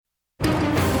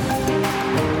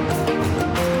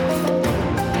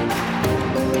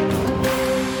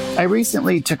I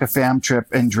recently took a fam trip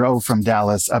and drove from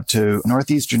Dallas up to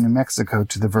northeastern New Mexico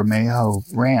to the Vermejo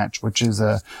Ranch, which is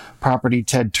a property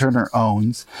Ted Turner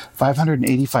owns,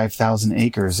 585,000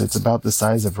 acres. It's about the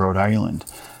size of Rhode Island.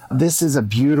 This is a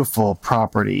beautiful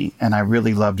property, and I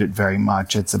really loved it very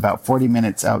much. It's about 40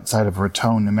 minutes outside of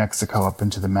Raton, New Mexico, up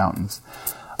into the mountains.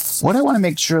 What I want to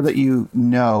make sure that you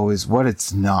know is what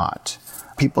it's not.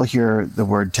 People hear the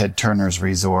word Ted Turner's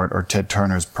resort or Ted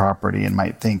Turner's property and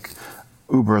might think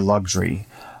uber luxury.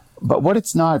 But what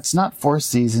it's not Four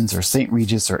Seasons or St.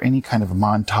 Regis or any kind of a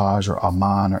Montage or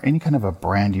Aman or any kind of a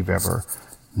brand you've ever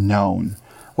known.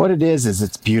 What it is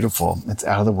it's beautiful. It's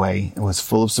out of the way. It was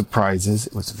full of surprises.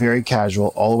 It was very casual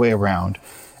all the way around.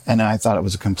 And I thought it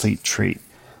was a complete treat.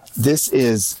 This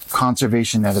is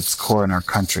conservation at its core in our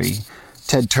country.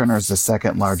 Ted Turner is the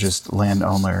second largest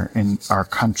landowner in our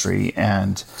country,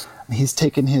 and he's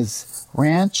taken his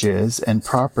ranches and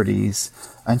properties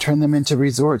and turned them into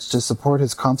resorts to support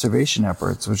his conservation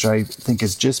efforts, which I think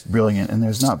is just brilliant. And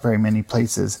there's not very many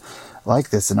places like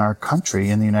this in our country,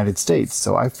 in the United States.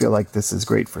 So I feel like this is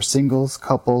great for singles,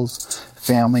 couples,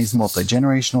 families,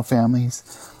 multi-generational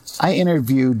families. I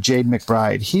interviewed Jade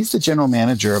McBride. He's the general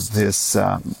manager of this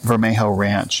Vermejo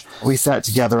Ranch. We sat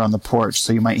together on the porch,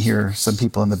 so you might hear some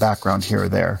people in the background here or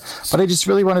there. But I just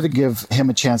really wanted to give him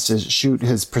a chance to shoot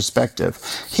his perspective.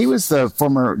 He was the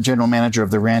former general manager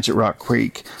of the ranch at Rock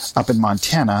Creek up in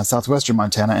Montana, southwestern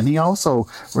Montana, and he also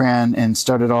ran and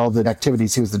started all the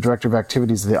activities. He was the director of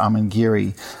activities of the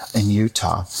Amangiri in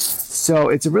Utah. So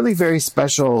it's a really very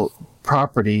special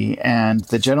property, and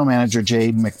the general manager,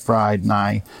 Jade McBride, and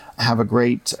I have a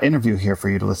great interview here for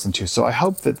you to listen to. So I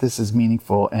hope that this is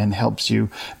meaningful and helps you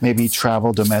maybe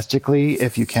travel domestically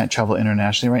if you can't travel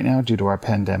internationally right now due to our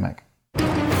pandemic.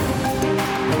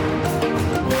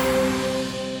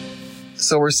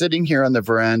 So we're sitting here on the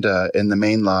veranda in the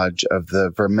main lodge of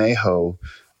the Vermejo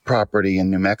property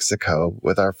in New Mexico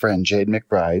with our friend Jade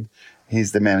McBride.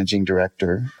 He's the managing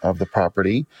director of the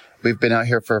property. We've been out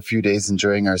here for a few days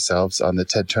enjoying ourselves on the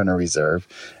Ted Turner Reserve.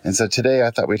 And so today I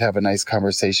thought we'd have a nice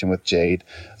conversation with Jade.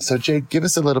 So Jade, give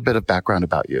us a little bit of background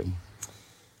about you.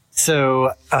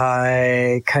 So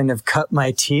I kind of cut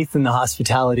my teeth in the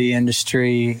hospitality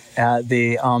industry at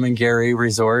the Amangiri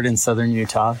Resort in southern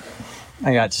Utah.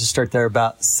 I got to start there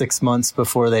about 6 months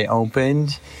before they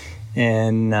opened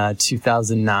in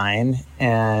 2009.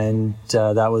 And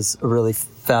that was a really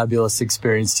fabulous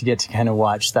experience to get to kind of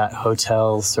watch that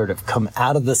hotel sort of come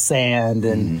out of the sand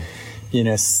and, you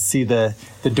know, see the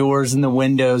doors and the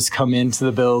windows come into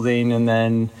the building. And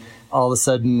then all of a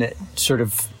sudden it sort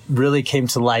of really came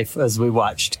to life as we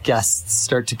watched guests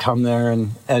start to come there.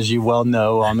 And as you well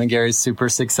know, Amangiri is super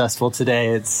successful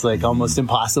today. It's like almost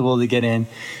impossible to get in.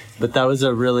 But that was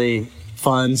a really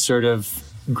fun sort of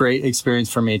great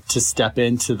experience for me to step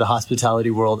into the hospitality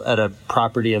world at a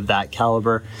property of that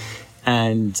caliber.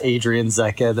 And Adrian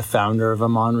Zecca, the founder of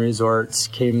Aman Resorts,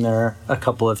 came there a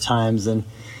couple of times, and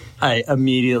I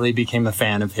immediately became a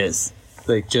fan of his.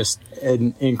 Like, just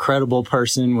an incredible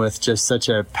person with just such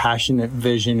a passionate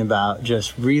vision about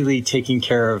just really taking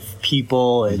care of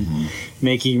people and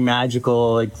making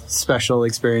magical, like, special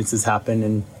experiences happen.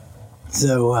 And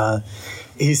so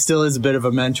he still is a bit of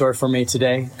a mentor for me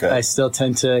today. Good. I still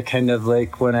tend to kind of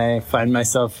like when I find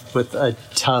myself with a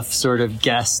tough sort of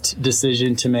guest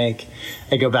decision to make,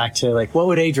 I go back to like, what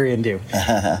would Adrian do?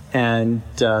 And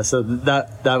so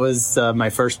that was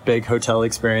my first big hotel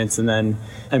experience. And then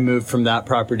I moved from that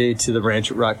property to the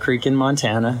ranch at Rock Creek in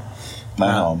Montana.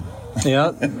 My home.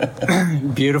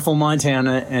 Yep. Beautiful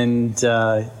Montana. And,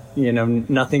 you know,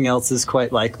 nothing else is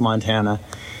quite like Montana.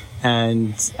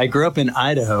 And I grew up in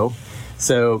Idaho.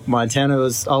 So Montana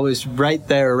was always right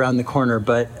there around the corner,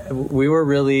 but we were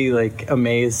really like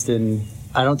amazed, and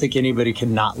I don't think anybody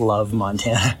can not love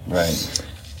Montana. Right.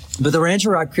 But the ranch at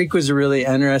Rock Creek was a really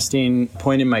interesting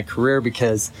point in my career,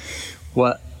 because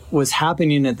what was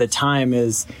happening at the time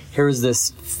is here was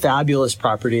this fabulous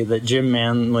property that Jim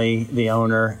Manley, the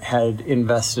owner, had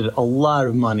invested a lot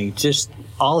of money. Just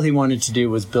all he wanted to do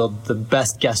was build the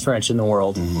best guest ranch in the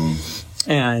world.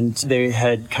 And they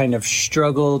had kind of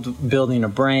struggled building a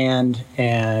brand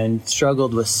and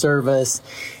struggled with service.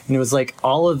 And it was like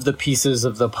all of the pieces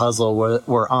of the puzzle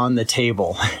were on the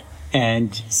table.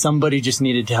 And somebody just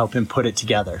needed to help him put it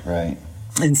together. Right.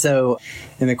 And so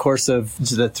in the course of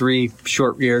the 3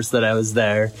 short years that I was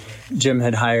there, Jim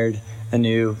had hired a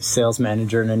new sales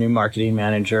manager and a new marketing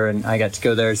manager. And I got to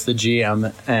go there as the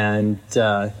GM. And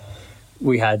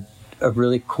we had a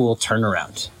really cool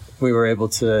turnaround. We were able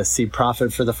to see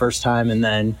profit for the first time, and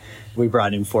then we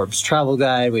brought in Forbes Travel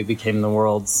Guide. We became the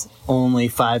world's only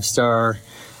 5-star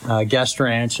guest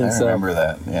ranch. And I remember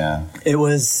that, yeah. It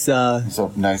was... it's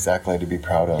a nice accolade to be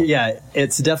proud of. Yeah,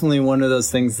 it's definitely one of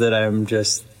those things that I'm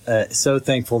just so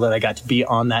thankful that I got to be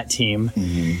on that team,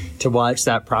 to watch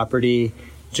that property,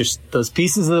 just those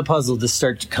pieces of the puzzle just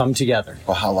start to come together.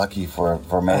 Well, how lucky for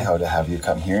Vermejo to have you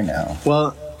come here now.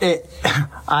 Well,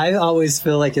 I always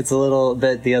feel like it's a little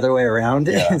bit the other way around.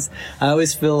 Yeah. I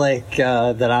always feel like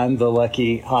that I'm the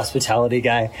lucky hospitality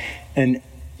guy. And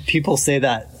people say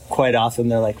that quite often.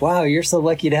 They're like, wow, you're so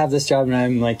lucky to have this job. And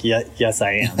I'm like, yes,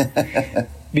 I am.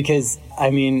 Because, I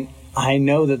mean, I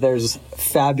know that there's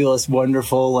fabulous,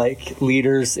 wonderful, like,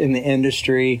 leaders in the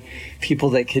industry,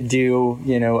 people that could do,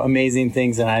 amazing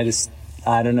things. And I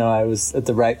don't know, I was at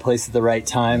the right place at the right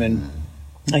time. And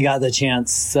I got the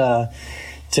chance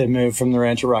to move from the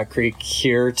Rancho Rock Creek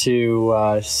here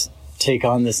to take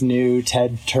on this new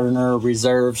Ted Turner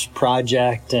Reserves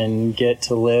project and get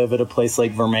to live at a place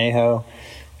like Vermejo.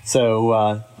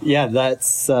 So,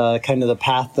 that's kind of the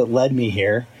path that led me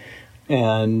here.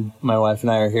 And my wife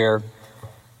and I are here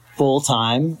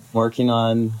full-time working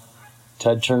on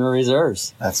Ted Turner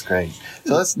Reserves. That's great.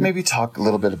 So let's maybe talk a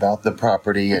little bit about the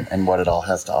property and what it all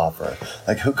has to offer.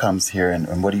 Like, who comes here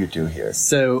and what do you do here?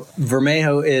 So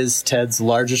Vermejo is Ted's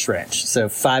largest ranch. So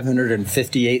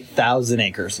 558,000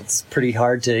 acres. It's pretty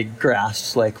hard to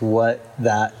grasp what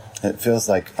that... It feels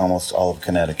like almost all of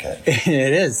Connecticut. It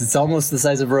is. It's almost the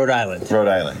size of Rhode Island. Rhode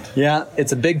Island. Yeah,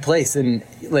 it's a big place. And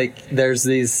there's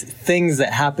these things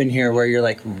that happen here where you're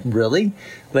like, really?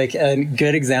 Like, a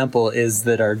good example is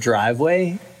that our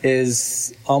driveway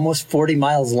is almost 40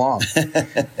 miles long.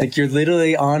 Like, you're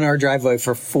literally on our driveway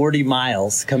for 40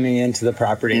 miles coming into the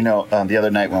property. The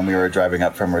other night when we were driving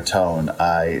up from Raton,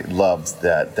 I loved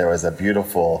that there was a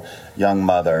beautiful young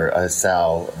mother, a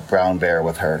sow, brown bear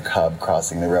with her cub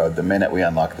crossing the road. The minute we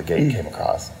unlocked the gate, came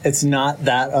across. It's not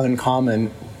that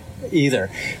uncommon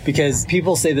either, because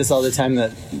people say this all the time,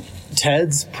 that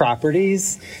Ted's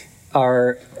properties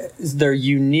they're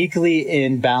uniquely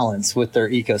in balance with their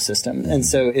ecosystem. And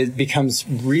so it becomes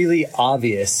really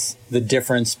obvious the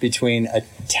difference between a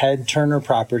Ted Turner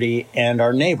property and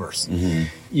our neighbors.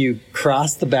 You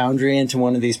cross the boundary into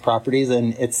one of these properties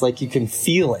and it's like you can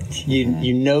feel it.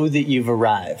 You know that you've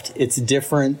arrived. It's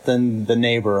different than the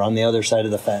neighbor on the other side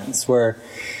of the fence, where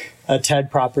a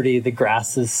Ted property, the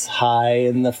grass is high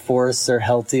and the forests are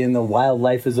healthy and the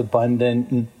wildlife is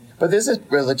abundant. But this is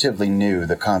relatively new,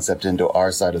 the concept into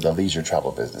our side of the leisure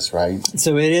travel business, right?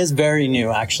 So it is very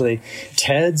new, actually.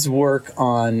 Ted's work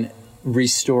on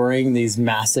restoring these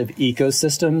massive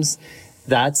ecosystems,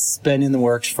 that's been in the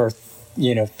works for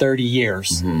 30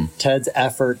 years. Ted's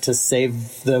effort to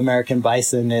save the American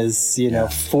bison is,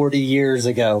 40 years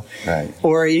ago. Right.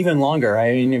 Or even longer.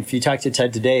 I mean, if you talk to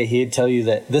Ted today, he'd tell you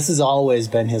that this has always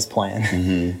been his plan.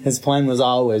 His plan was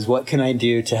always, what can I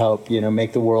do to help,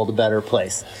 make the world a better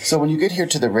place? So when you get here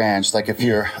to the ranch, like if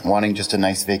you're wanting just a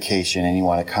nice vacation and you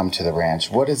want to come to the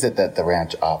ranch, what is it that the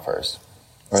ranch offers?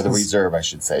 Or the reserve, I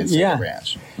should say, instead of the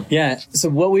ranch. Yeah. So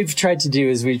what we've tried to do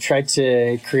is we've tried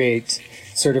to create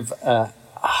sort of a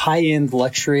high-end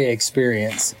luxury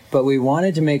experience, but we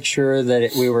wanted to make sure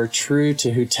that we were true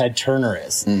to who Ted Turner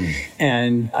is.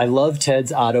 And I love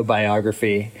Ted's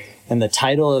autobiography, and the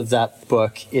title of that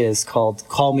book is called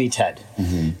Call Me Ted.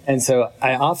 And so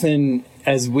I often,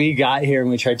 as we got here and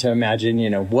we tried to imagine,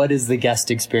 what is the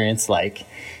guest experience like?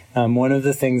 One of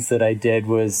the things that I did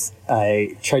was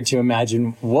I tried to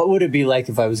imagine what would it be like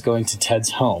if I was going to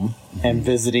Ted's home and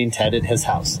visiting Ted at his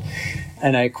house.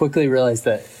 And I quickly realized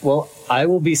that, I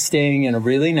will be staying in a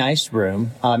really nice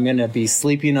room. I'm going to be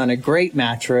sleeping on a great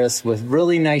mattress with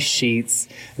really nice sheets.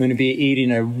 I'm going to be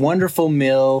eating a wonderful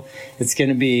meal. It's going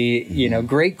to be,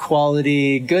 great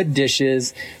quality, good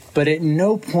dishes. But at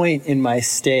no point in my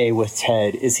stay with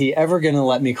Ted is he ever going to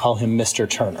let me call him Mr.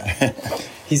 Turner.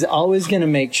 He's always going to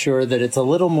make sure that it's a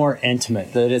little more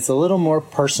intimate, that it's a little more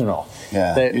personal.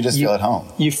 Yeah, that you just feel at home.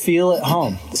 You feel at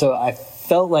home. So I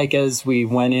felt like as we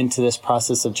went into this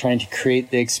process of trying to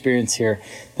create the experience here,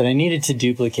 that I needed to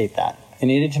duplicate that. I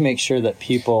needed to make sure that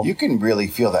people... You can really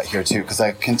feel that here, too, because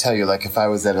I can tell you, like, if I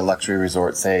was at a luxury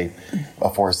resort, say, a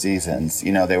Four Seasons,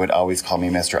 they would always call me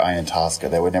Mr. Ian Tosca.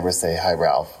 They would never say, hi,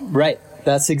 Ralph. Right.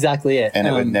 That's exactly it. And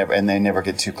it would never, and they never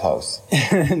get too close.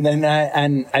 And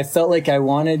I felt like I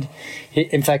wanted,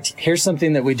 in fact, here's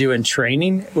something that we do in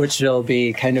training, which will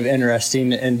be kind of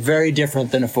interesting and very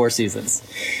different than a Four Seasons.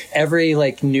 Every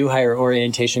new hire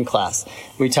orientation class,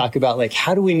 we talk about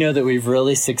how do we know that we've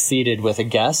really succeeded with a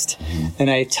guest? And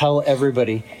I tell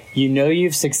everybody,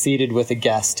 you've succeeded with a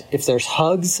guest if there's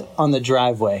hugs on the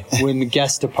driveway when the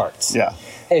guest departs. Yeah.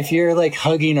 if you're like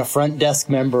hugging a front desk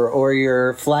member or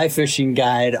your fly fishing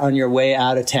guide on your way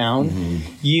out of town,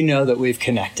 you know that we've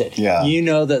connected. Yeah. You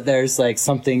know that there's like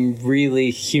something really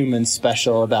human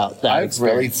special about that I've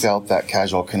really felt that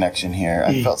casual connection here.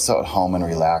 I felt so at home and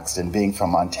relaxed, and being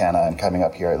from Montana and coming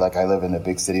up here, like I live in the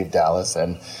big city of Dallas,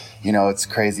 and you know, it's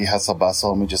crazy hustle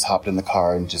bustle, and we just hopped in the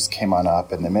car and just came on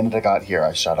up, and the minute I got here,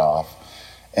 I shut off.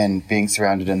 And being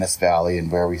surrounded in this valley and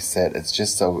where we sit, it's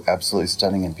just so absolutely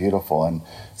stunning and beautiful. And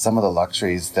some of the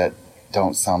luxuries that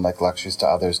don't sound like luxuries to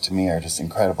others, to me, are just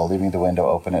incredible. Leaving the window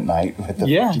open at night with the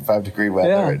 55-degree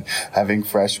weather and having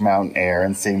fresh mountain air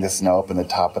and seeing the snow up in the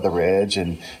top of the ridge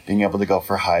and being able to go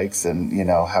for hikes and, you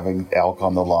know, having elk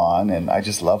on the lawn. And I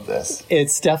just love this.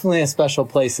 It's definitely a special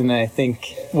place. And I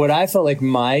think what I felt like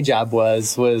my job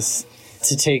was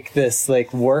to take this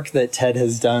like work that Ted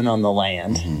has done on the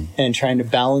land and trying to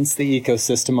balance the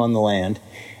ecosystem on the land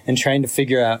and trying to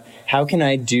figure out how can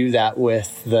I do that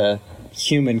with the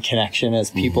human connection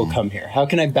as people come here? How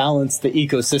can I balance the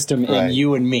ecosystem in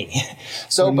you and me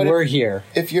when we're here?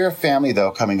 If you're a family,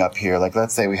 though, coming up here, like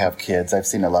let's say we have kids. I've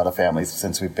seen a lot of families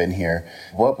since we've been here.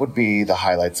 What would be the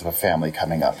highlights of a family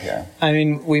coming up here? I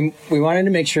mean, we wanted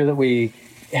to make sure that we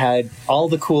had all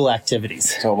the cool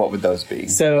activities. So what would those be?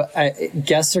 So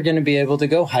guests are going to be able to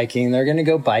go hiking. They're going to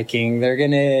go biking.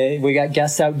 We got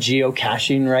guests out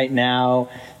geocaching right now.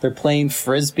 They're playing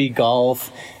Frisbee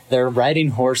golf. They're riding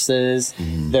horses.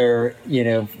 They're,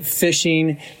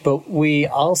 fishing. But we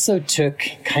also took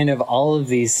kind of all of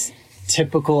these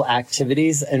typical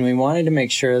activities, and we wanted to make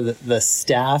sure that the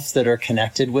staff that are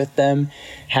connected with them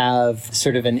have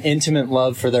sort of an intimate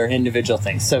love for their individual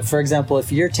things. So, for example,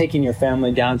 if you're taking your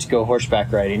family down to go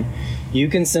horseback riding, you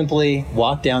can simply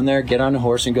walk down there, get on a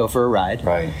horse, and go for a ride.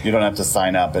 Right. You don't have to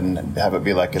sign up and have it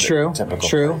be like a typical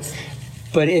place.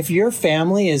 But if your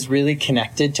family is really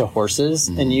connected to horses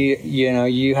and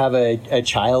you have a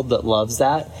child that loves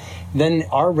that, then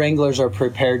our wranglers are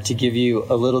prepared to give you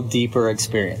a little deeper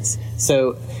experience.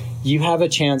 So you have a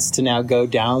chance to now go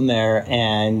down there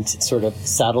and sort of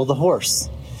saddle the horse,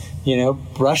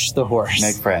 brush the horse.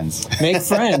 Make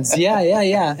friends.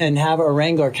 Yeah. And have a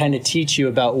wrangler kind of teach you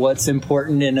about what's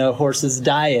important in a horse's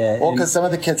diet. Well, because some of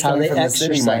the kids coming from the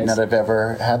city might not have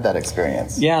ever had that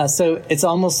experience. Yeah, so it's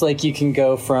almost like you can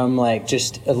go from like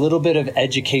just a little bit of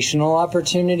educational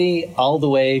opportunity all the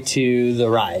way to the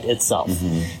ride itself.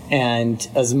 And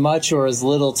as much or as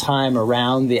little time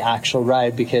around the actual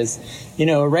ride, because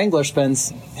a wrangler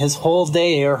spends his whole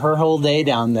day or her whole day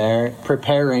down there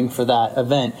preparing for that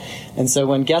event. And so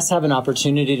when guests have an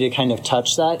opportunity to kind of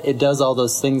touch that, it does all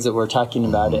those things that we're talking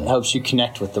about. It helps you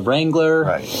connect with the wrangler.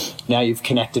 Right. Now you've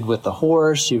connected with the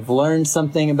horse. You've learned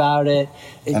something about it.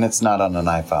 And it's not on an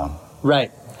iPhone.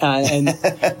 Right. And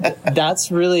that's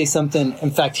really something.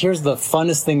 In fact, here's the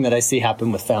funnest thing that I see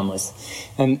happen with families.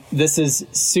 And this is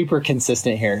super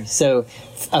consistent here. So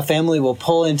a family will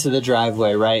pull into the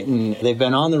driveway, right? And they've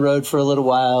been on the road for a little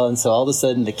while. And so all of a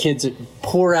sudden the kids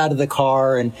pour out of the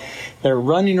car and they're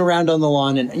running around on the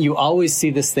lawn. And you always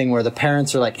see this thing where the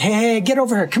parents are like, hey, get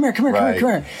over here. Come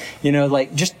here.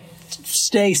 Like just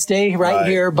stay right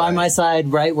here by my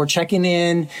side, right? We're checking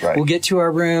in. Right. We'll get to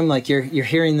our room. Like you're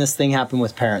hearing this thing happen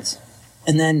with parents.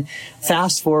 And then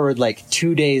fast forward like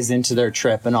 2 days into their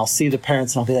trip and I'll see the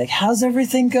parents and I'll be like, how's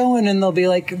everything going? And they'll be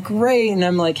like, great. And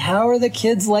I'm like, how are the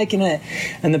kids liking it?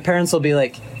 And the parents will be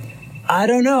like, I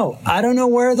don't know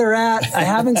where they're at. I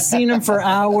haven't seen them for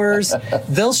hours.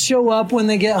 They'll show up when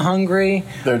they get hungry.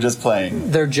 They're just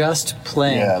playing.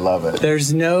 Yeah, I love it.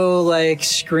 There's no like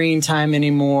screen time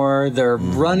anymore. They're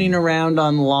running around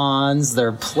on lawns.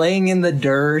 They're playing in the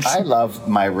dirt. I love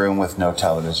my room with no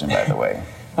television, by the way.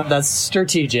 That's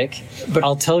strategic, but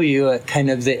I'll tell you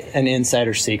an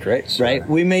insider secret, right?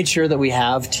 We made sure that we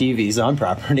have TVs on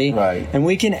property, right? And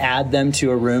we can add them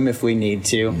to a room if we need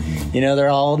to. They're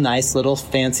all nice little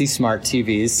fancy smart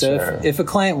TVs. So if a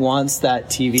client wants that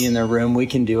TV in their room, we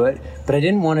can do it. But I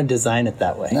didn't want to design it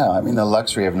that way. No, I mean the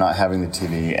luxury of not having the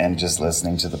TV and just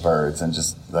listening to the birds and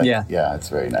just it's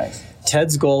very nice.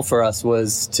 Ted's goal for us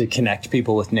was to connect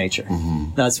people with nature.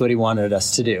 That's what he wanted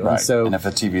us to do. Right. And if a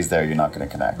TV's there, you're not going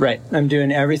to connect. Right. I'm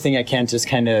doing everything I can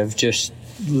to just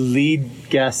lead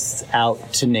guests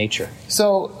out to nature.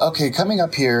 So, okay, coming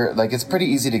up here, like it's pretty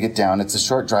easy to get down. It's a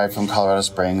short drive from Colorado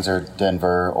Springs or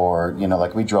Denver or,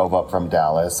 like we drove up from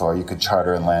Dallas, or you could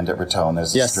charter and land at Raton.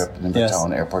 There's a strip in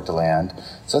Raton Airport to land.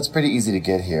 So it's pretty easy to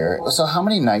get here. So how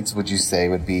many nights would you say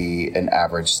would be an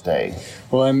average stay?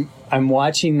 Well, I'm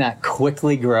watching that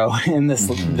quickly grow in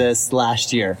this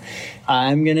last year.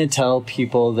 I'm going to tell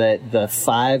people that the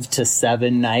 5 to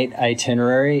 7 night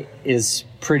itinerary is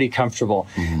pretty comfortable.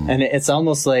 And it's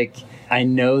almost like I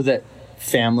know that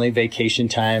family vacation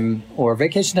time or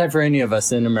vacation time for any of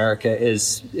us in America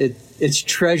it's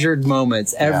treasured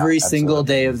moments. Every single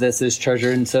day of this is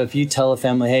treasured. And so if you tell a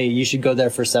family, hey, you should go there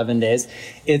for 7 days,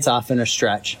 it's often a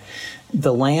stretch.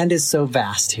 The land is so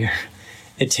vast here.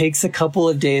 It takes a couple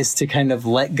of days to kind of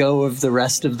let go of the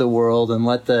rest of the world and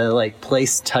let the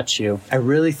place touch you. I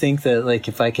really think that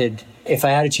if I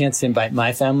had a chance to invite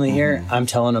my family here, I'm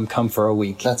telling them come for a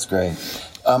week. That's great.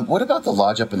 What about the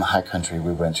lodge up in the high country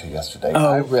we went to yesterday?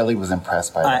 I really was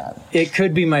impressed by that. It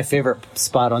could be my favorite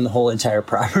spot on the whole entire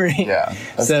property. Yeah,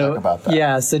 let's talk about that.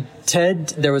 Yeah, so Ted,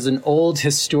 there was an old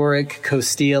historic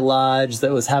Costilla lodge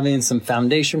that was having some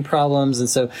foundation problems. And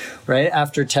so right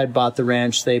after Ted bought the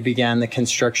ranch, they began the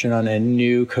construction on a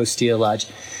new Costilla lodge.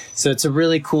 So it's a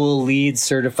really cool LEED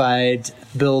certified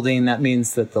building. That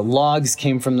means that the logs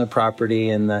came from the property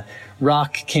and the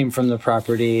rock came from the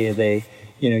property. They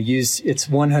it's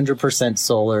 100%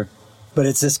 solar, but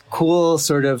it's this cool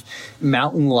sort of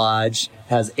mountain lodge,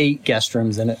 has 8 guest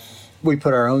rooms in it. We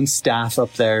put our own staff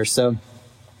up there. So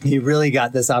you really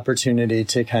got this opportunity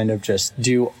to kind of just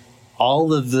do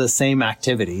all of the same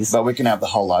activities. But we can have the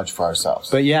whole lodge for ourselves.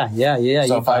 But yeah.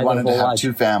 So if I wanted to have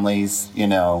 2 families,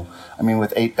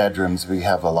 with 8 bedrooms, we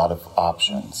have a lot of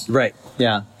options. Right.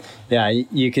 Yeah. Yeah,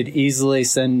 you could easily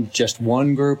send just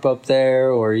one group up there,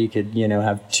 or you could,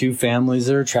 have 2 families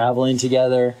that are traveling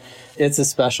together. It's a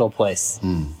special place.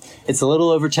 It's a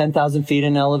little over 10,000 feet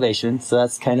in elevation, so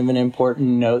that's kind of an important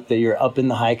note that you're up in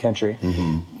the high country.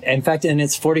 In fact, and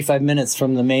it's 45 minutes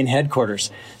from the main headquarters,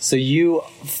 so you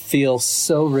feel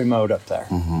so remote up there.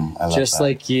 I love just that.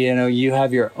 like you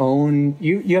have your own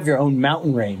you have your own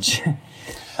mountain range.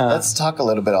 Let's talk a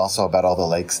little bit also about all the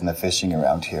lakes and the fishing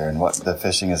around here and what the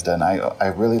fishing has done. I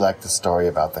really like the story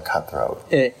about the cutthroat.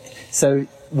 So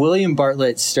William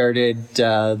Bartlett started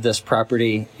this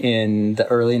property in the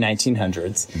early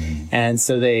 1900s. And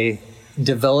so they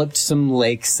developed some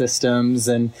lake systems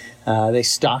and they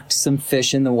stocked some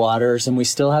fish in the waters. And we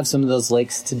still have some of those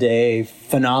lakes today.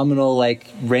 Phenomenal,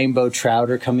 rainbow trout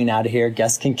are coming out of here.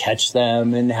 Guests can catch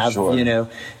them and have,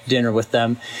 dinner with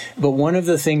them. But one of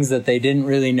the things that they didn't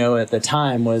really know at the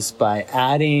time was by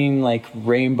adding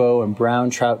rainbow and brown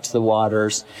trout to the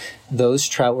waters, those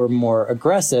trout were more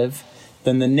aggressive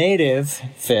than the native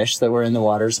fish that were in the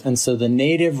waters. And so the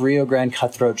native Rio Grande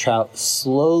cutthroat trout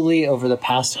slowly over the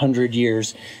past 100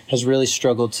 years has really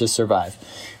struggled to survive.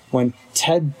 When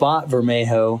Ted bought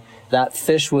Vermejo, that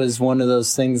fish was one of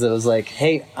those things that was like,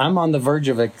 hey, I'm on the verge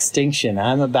of extinction.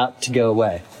 I'm about to go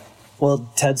away. Well,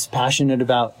 Ted's passionate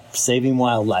about saving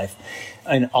wildlife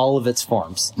in all of its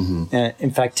forms. In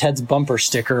fact, Ted's bumper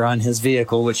sticker on his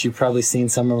vehicle, which you've probably seen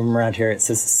some of them around here, it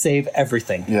says, save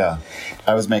everything. Yeah.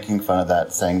 I was making fun of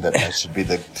that, saying that I should be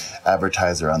the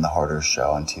advertiser on the Hoarders show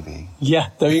on TV.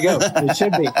 Yeah, there you go. It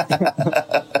should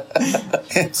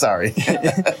be. Sorry.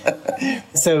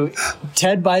 So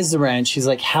Ted buys the ranch. He's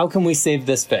like, how can we save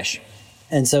this fish?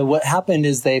 And so what happened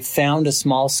is they found a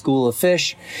small school of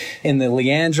fish in the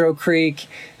Leandro Creek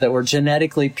that were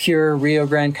genetically pure Rio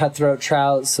Grande cutthroat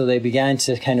trout. So they began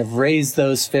to kind of raise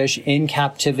those fish in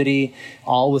captivity,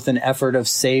 all with an effort of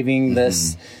saving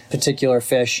this particular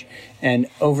fish. And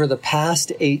over the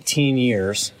past 18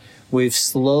 years, we've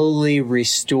slowly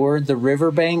restored the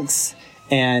riverbanks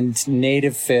and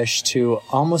native fish to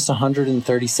almost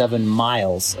 137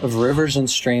 miles of rivers and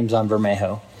streams on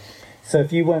Vermejo. So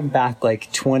if you went back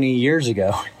 20 years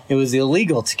ago, it was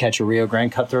illegal to catch a Rio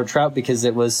Grande cutthroat trout because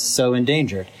it was so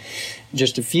endangered.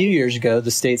 Just a few years ago, the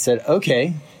state said,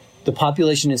 okay, the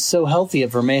population is so healthy at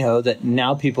Vermejo that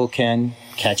now people can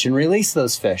catch and release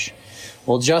those fish.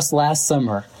 Well, just last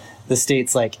summer, the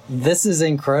state's like, this is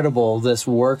incredible, this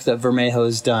work that Vermejo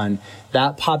has done.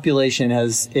 That population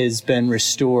has been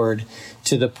restored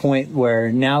to the point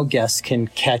where now guests can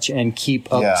catch and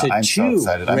keep up to I'm 2 so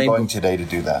excited. I'm rainbow. going today to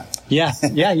do that. Yeah,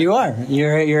 you are.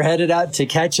 You're headed out to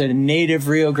catch a native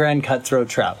Rio Grande cutthroat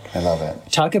trout. I love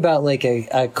it. Talk about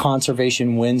a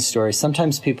conservation win story.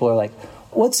 Sometimes people are like,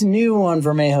 what's new on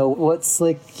Vermejo? What's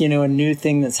a new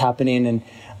thing that's happening? And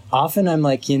often I'm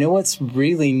like, what's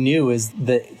really new is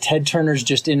that Ted Turner's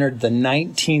just entered the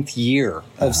 19th year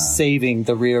of saving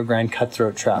the Rio Grande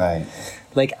cutthroat trout.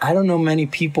 Right. I don't know many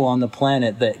people on the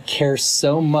planet that care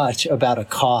so much about a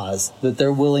cause that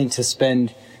they're willing to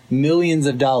spend millions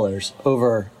of dollars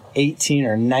over 18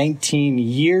 or 19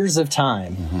 years of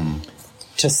time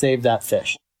to save that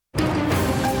fish.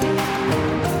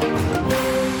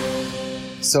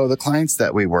 So the clients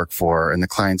that we work for and the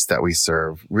clients that we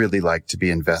serve really like to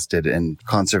be invested in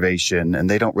conservation, and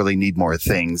they don't really need more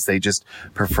things. They just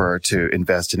prefer to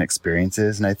invest in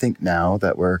experiences. And I think now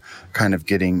that we're kind of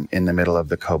getting in the middle of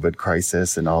the COVID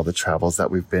crisis and all the travels that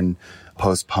we've been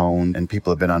postponed and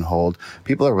people have been on hold,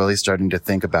 people are really starting to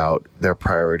think about their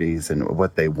priorities and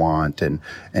what they want and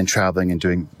traveling and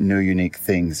doing new, unique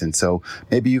things. And so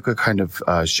maybe you could kind of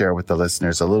share with the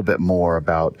listeners a little bit more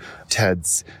about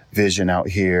Ted's vision out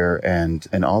here and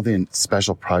all the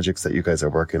special projects that you guys are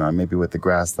working on, maybe with the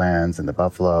grasslands and the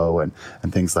buffalo and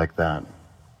things like that.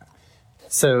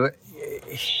 So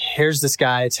here's this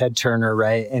guy, Ted Turner,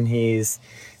 right? And he's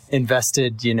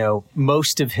invested,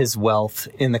 most of his wealth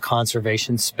in the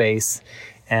conservation space.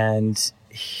 And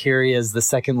here he is, the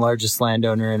second largest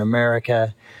landowner in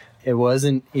America. It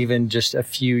wasn't even just a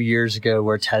few years ago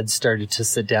where Ted started to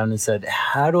sit down and said,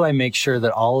 how do I make sure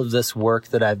that all of this work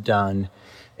that I've done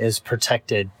is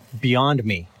protected beyond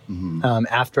me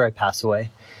after I pass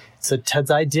away? So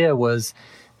Ted's idea was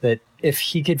that if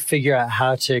he could figure out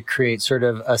how to create sort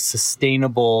of a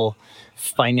sustainable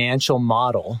financial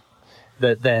model,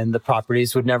 that then the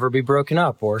properties would never be broken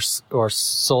up or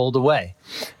sold away.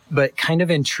 But kind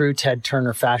of in true Ted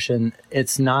Turner fashion,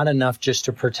 it's not enough just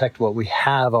to protect what we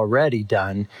have already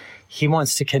done. He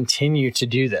wants to continue to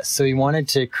do this. So he wanted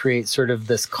to create sort of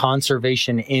this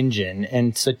conservation engine.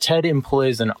 And so Ted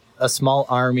employs a small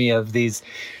army of these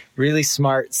really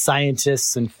smart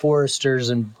scientists and foresters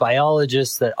and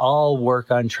biologists that all work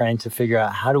on trying to figure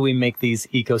out how do we make these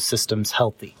ecosystems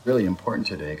healthy. Really important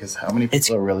today because how many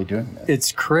people are really doing this?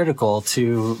 It's critical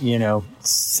to,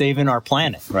 saving our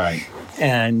planet. Right.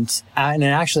 And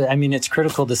actually, it's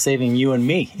critical to saving you and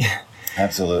me.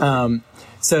 Absolutely.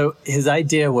 So his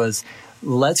idea was,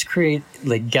 let's create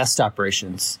like guest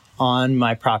operations on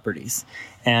my properties.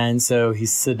 And so he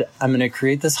said, I'm going to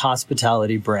create this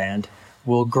hospitality brand.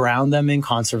 We'll ground them in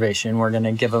conservation. We're going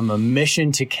to give them a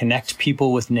mission to connect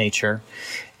people with nature.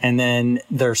 And then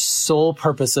their sole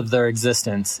purpose of their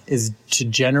existence is to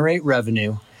generate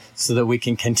revenue so that we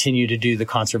can continue to do the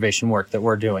conservation work that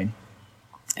we're doing.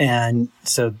 And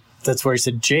so that's where he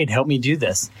said, Jade, help me do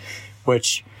this,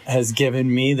 which has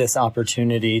given me this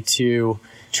opportunity to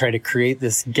try to create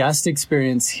this guest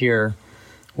experience here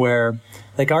where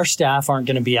like our staff aren't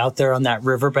going to be out there on that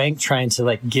riverbank trying to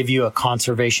like give you a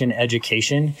conservation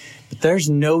education, but there's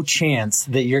no chance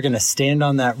that you're going to stand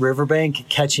on that riverbank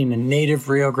catching a native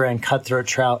Rio Grande cutthroat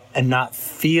trout and not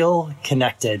feel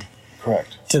connected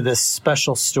to this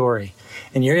special story.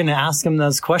 And you're going to ask them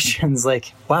those questions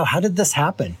like, wow, how did this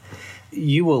happen?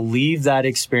 You will leave that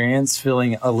experience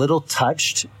feeling a little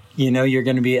touched. You're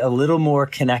going to be a little more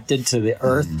connected to the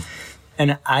earth.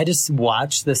 And I just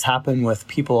watch this happen with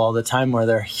people all the time where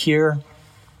they're here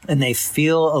and they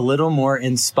feel a little more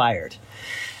inspired.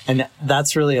 And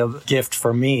that's really a gift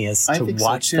for me is to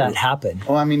watch that happen.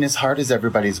 Well, as hard as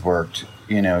everybody's worked,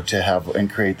 to have and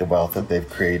create the wealth that they've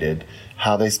created,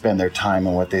 how they spend their time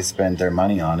and what they spend their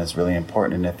money on is really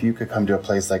important. And if you could come to a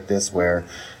place like this where,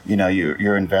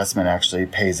 your investment actually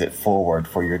pays it forward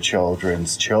for your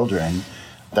children's children,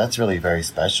 that's really very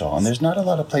special. And there's not a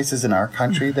lot of places in our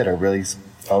country that are really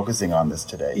focusing on this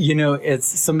today.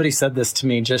 Somebody said this to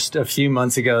me just a few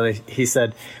months ago. He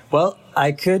said, well,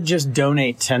 I could just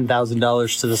donate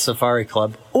 $10,000 to the Safari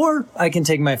Club, or I can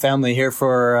take my family here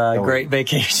for a great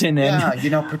vacation. And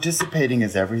participating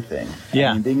is everything.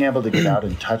 Yeah. Being able to get out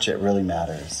and touch it really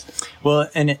matters. Well,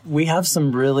 and we have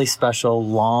some really special,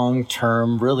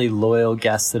 long-term, really loyal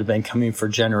guests that have been coming for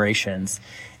generations.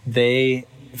 They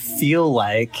feel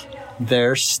like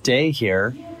their stay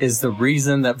here is the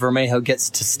reason that Vermejo gets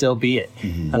to still be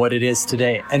what it is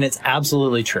today. And it's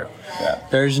absolutely true. Yeah.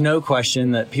 There's no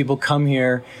question that people come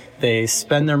here, they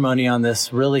spend their money on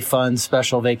this really fun,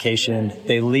 special vacation.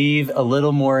 They leave a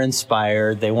little more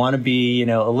inspired. They want to be,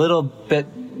 a little bit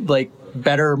like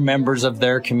better members of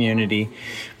their community,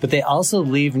 but they also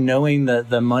leave knowing that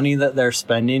the money that they're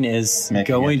spending is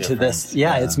going to this.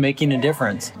 Yeah, it's making a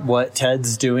difference. What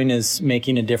Ted's doing is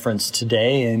making a difference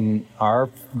today, and our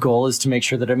goal is to make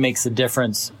sure that it makes a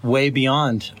difference way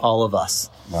beyond all of us.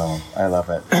 Well, I love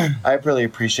it. I really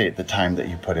appreciate the time that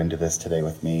you put into this today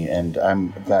with me, and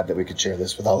I'm glad that we could share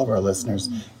this with all of our listeners.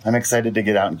 I'm excited to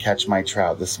get out and catch my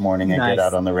trout this morning and get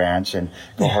out on the ranch and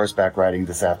go horseback riding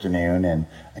this afternoon, and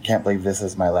I can't believe this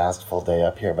is my last full day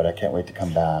up here, but I can't wait to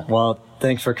come back. Well,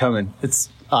 thanks for coming. It's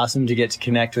awesome to get to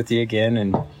connect with you again.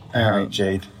 And all right,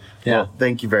 Jade. Yeah. Well,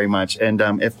 thank you very much. And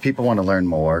if people want to learn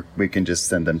more, we can just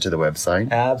send them to the website.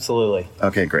 Absolutely.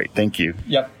 Okay, great. Thank you.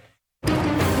 Yep.